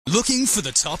Looking for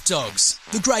the top dogs.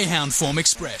 The Greyhound Form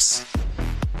Express.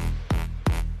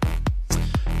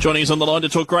 Joining us on the line to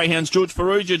talk Greyhounds, George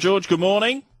Perugia. George, good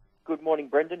morning. Good morning,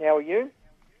 Brendan. How are you?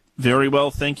 Very well,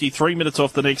 thank you. 3 minutes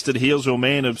off the next at Heels. Your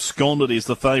Man Absconded is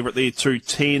the favourite there,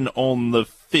 2.10 on the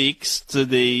fixed.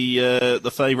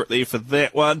 The favourite there for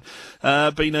that one.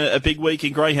 Been a big week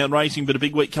in greyhound racing, but a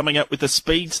big week coming up with the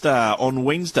Speed Star on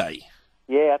Wednesday.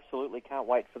 Yeah, absolutely. Can't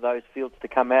wait for those fields to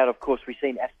come out. Of course, we've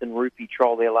seen Aston Rupee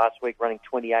trial there last week, running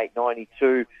 28.92.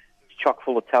 It's chock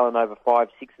full of talent over 5,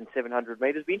 6 and 700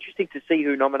 metres. Be interesting to see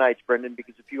who nominates, Brendan,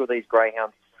 because a few of these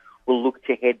greyhounds will look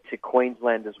to head to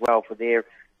Queensland as well for their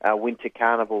winter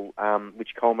carnival,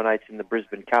 which culminates in the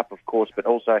Brisbane Cup, of course, but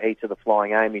also heats of the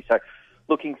Flying Amy. So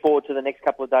looking forward to the next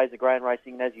couple of days of greyhound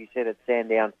racing. And as you said, at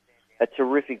Sandown, a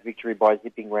terrific victory by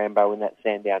Zipping Rambo in that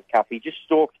Sandown Cup. He just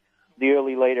stalked the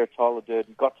early leader, Tyler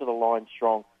Durden, got to the line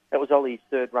strong. That was only his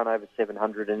third run over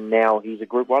 700, and now he's a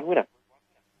Group 1 winner.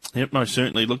 Yep, most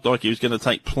certainly. Looked like he was going to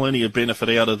take plenty of benefit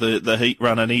out of the heat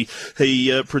run, and he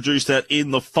produced that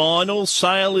in the final.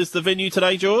 Sale is the venue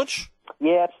today, George?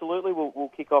 Yeah, absolutely.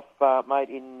 We'll kick off, mate,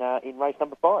 in race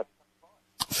number 5.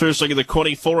 First look at the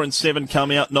quaddie, 4 and 7 come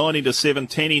out, 9 into 7,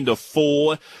 10 into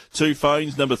 4. Two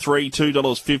phones, number 3,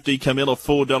 $2.50. Camilla,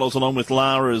 $4, along with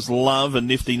Lara's Love and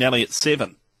Nifty Nelly at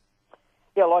 7.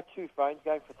 Yeah, I like Two Phones,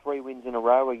 going for 3 wins in a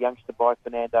row. A youngster by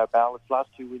Fernando Bale. Its last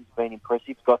 2 wins have been impressive.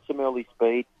 It's got some early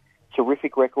speed.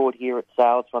 Terrific record here at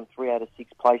Sale. It's won 3 out of 6,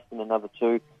 placed in another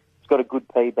 2. It's got a good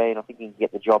PB, and I think he can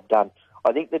get the job done.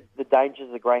 I think that the dangers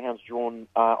of the greyhound's drawn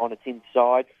on its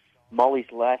inside. Molly's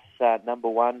Lass, number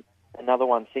 1. Another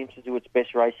one seems to do its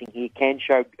best racing here. Can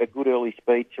show a good early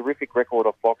speed. Terrific record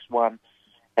of Box 1.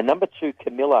 And number 2,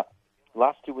 Camilla.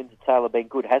 Last 2 wins at Sale have been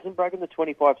good. Hasn't broken the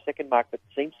 25-second mark, but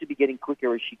seems to be getting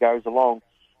quicker as she goes along.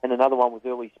 And another one with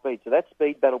early speed. So that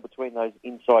speed battle between those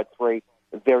inside 3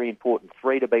 is very important.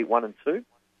 3 to beat 1 and 2.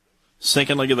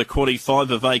 Second leg of the quaddie,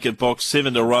 5 a vacant box,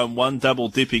 7 to roam, 1 double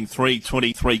dipping,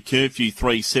 3.23 curfew,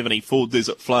 3.74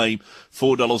 Desert Flame,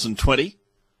 $4.20.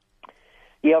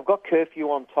 Yeah, I've got Curfew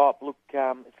on top. Look,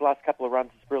 its last couple of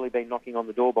runs has really been knocking on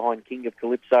the door behind King of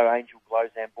Calypso, Angel Glow,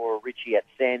 Zambora Richie at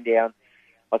Sandown.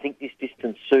 I think this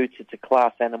distance suits. It's a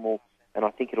class animal, and I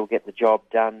think it'll get the job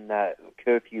done.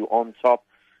 Curfew on top.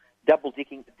 Double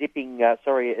dipping,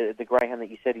 the greyhound that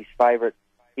you said is favourite.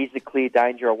 He's the clear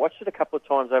danger. I watched it a couple of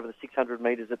times over the 600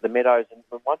 metres at the Meadows, and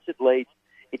once it leads,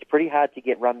 it's pretty hard to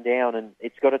get run down, and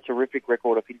it's got a terrific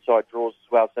record of inside draws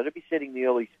as well. So it'll be setting the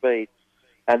early speed.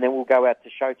 And then we'll go out to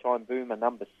Showtime Boomer,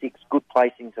 number 6. Good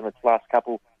placings in its last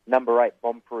couple. Number 8,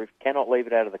 Bombproof. Cannot leave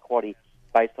it out of the quaddie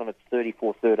based on its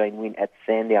 34-13 win at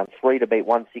Sandown. 3 to beat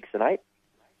 1, 6 and 8.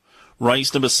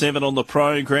 Race number 7 on the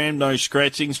program. No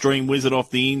scratchings. Dream Wizard off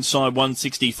the inside.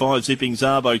 165. Zipping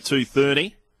Zabo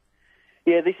 230.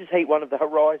 Yeah, this is Heat 1 of the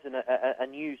Horizon, a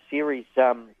new series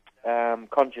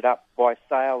conjured up by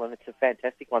Sale, and it's a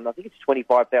fantastic one. I think it's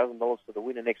 $25,000 for the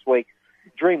winner next week.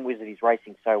 Dream Wizard is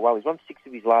racing so well. He's won 6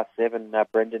 of his last 7,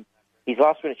 Brendan. His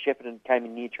last win at Shepparton came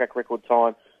in near track record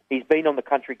time. He's been on the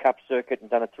Country Cup circuit and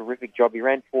done a terrific job. He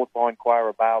ran 4th behind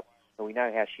Quira Bale, and we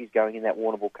know how she's going in that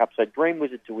Warrnambool Cup. So Dream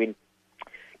Wizard to win.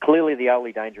 Clearly the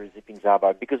only danger is Zipping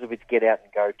Zabo because of its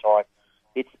get-out-and-go type.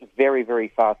 It's very, very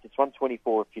fast. It's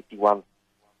 124 of 51.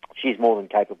 She's more than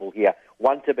capable here.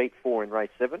 1 to beat 4 in race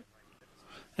 7.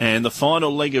 And the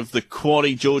final leg of the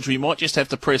quaddie, George, we might just have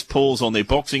to press pause on their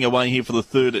boxing away here for the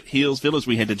third at Healesville as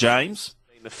we head to James.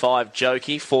 The 5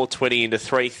 Jokey, 4.20 into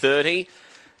 3.30.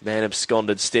 Man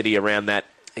Absconded steady around that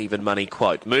even money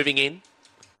quote. Moving in.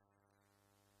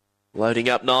 Loading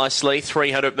up nicely,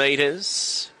 300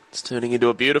 metres. It's turning into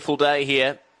a beautiful day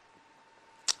here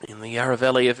in the Yarra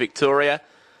Valley of Victoria.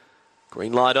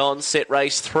 Green light on, set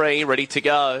race 3, ready to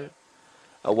go.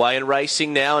 Away and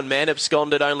racing now, and Man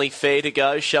Absconded only fair to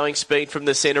go, showing speed from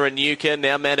the centre and Nuka.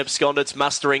 Now Man Absconded's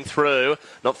mustering through.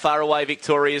 Not far away,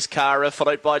 Victoria's Cara,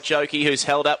 followed by Jokey, who's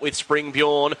held up with Spring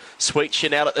Bjorn. Sweet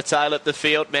Chanel at the tail of the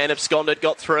field. Man Absconded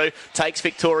got through, takes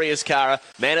Victoria's Cara.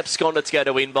 Man Absconded's going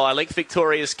to win by a length.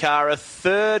 Victoria's Cara,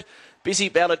 third. Busy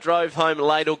Ballard drove home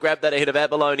late. Will grab that ahead of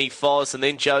Abalone Foz, and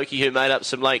then Jokey, who made up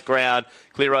some late ground.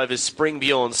 Clear over Spring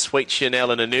Bjorn, Sweet Chanel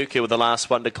and Anuka with the last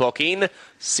one to clock in.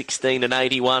 16 and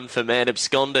 81 for Man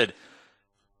Absconded.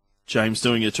 James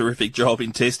doing a terrific job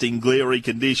in testing glary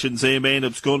conditions there. Man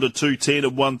Absconded 2.10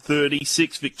 and 1.30.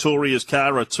 6 Victoria's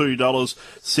Cara $2.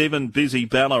 7 Busy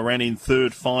Bella ran in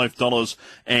third,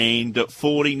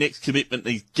 $5.40. Next commitment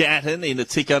is Gatton in a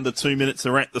tick under 2 minutes.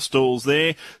 They're at the stalls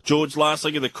there. George, last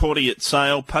leg of the quaddie at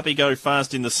Sale. Puppy Go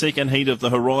Fast in the second heat of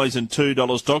the Horizon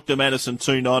 $2. Dr. Madison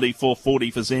 $2.90.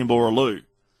 $4.40 for Zambora Lou.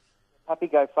 Puppy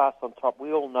Go Fast on top.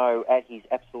 We all know at his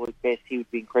absolute best he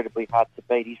would be incredibly hard to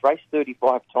beat. He's raced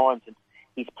 35 times and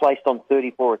he's placed on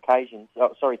 33 occasions.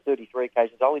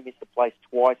 Only missed a place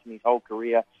twice in his whole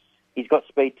career. He's got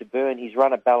speed to burn. He's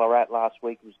run at Ballarat last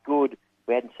week. It was good.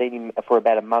 We hadn't seen him for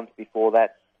about a month before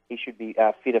that. He should be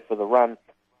fitter for the run.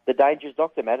 The Dangers,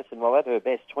 Dr. Madison, well, at her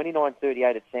best.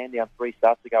 29.38 at Sandown, 3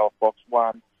 starts ago off box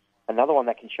 1. Another one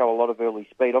that can show a lot of early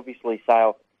speed. Obviously,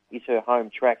 Sale is her home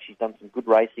track. She's done some good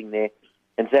racing there.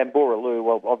 And Zambora Lou,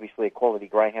 well, obviously a quality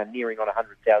greyhound, nearing on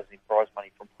 100,000 in prize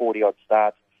money from 40-odd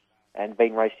starts and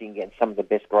been racing against some of the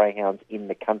best greyhounds in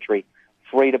the country.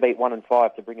 3 to beat 1 and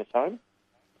 5 to bring us home.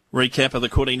 Recap of the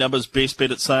quaddy numbers. Best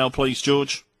bet at Sale, please,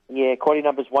 George. Yeah, quaddy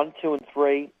numbers 1, 2 and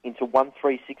 3, into 1,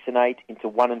 3, 6 and 8, into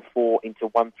 1 and 4, into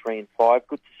 1, 3 and 5.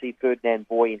 Good to see Ferdinand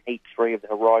Boy in Heat 3 of the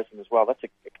Horizon as well. That's a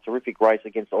terrific race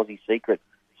against Aussie Secret.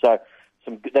 So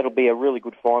that'll be a really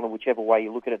good final, whichever way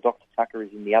you look at it. Dr. Tucker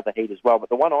is in the other heat as well. But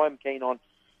the one I'm keen on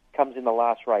comes in the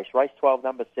last race. Race 12,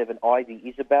 number 7, Ivy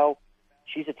Isabel.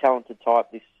 She's a talented type,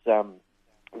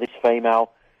 this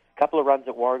female. Couple of runs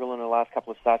at Warragul in her last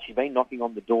couple of starts. She's been knocking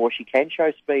on the door. She can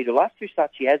show speed. The last 2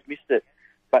 starts she has missed it,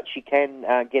 but she can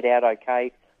get out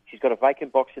okay. She's got a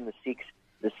vacant box in the 6,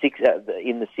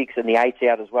 in the 6 and the 8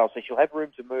 out as well. So she'll have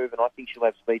room to move, and I think she'll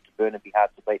have speed to burn and be hard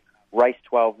to beat. Race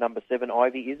 12, number 7,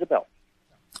 Ivy Isabel.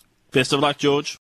 Best of luck, George.